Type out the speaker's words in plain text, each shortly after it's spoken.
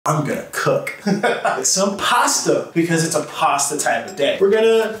I'm gonna cook some pasta because it's a pasta type of day. We're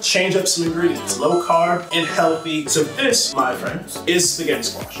gonna change up some ingredients, low carb and healthy. So this, my friends, is spaghetti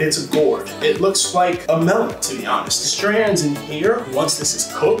squash. It's a gourd. It looks like a melon, to be honest. The strands in here, once this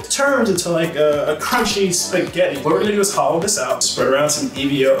is cooked, turns into like a crunchy spaghetti. What we're gonna do is hollow this out, spread around some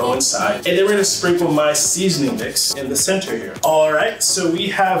EVOO inside, and then we're gonna sprinkle my seasoning mix in the center here. All right, so we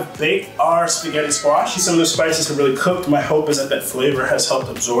have baked our spaghetti squash. Some of the spices have really cooked. My hope is that flavor has helped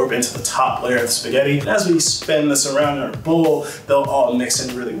absorb into the top layer of the spaghetti. And as we spin this around in our bowl, they'll all mix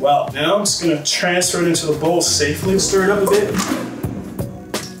in really well. Now I'm just gonna transfer it into the bowl safely, stir it up a bit.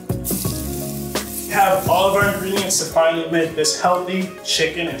 We have all of our ingredients to finally make this healthy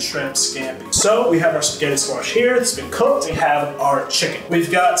chicken and shrimp scampi. So we have our spaghetti squash here, it's been cooked. We have our chicken. We've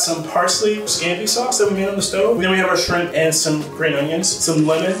got some parsley scampi sauce that we made on the stove. Then we have our shrimp and some green onions, some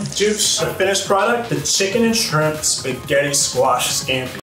lemon juice. The finished product, the chicken and shrimp spaghetti squash scampi.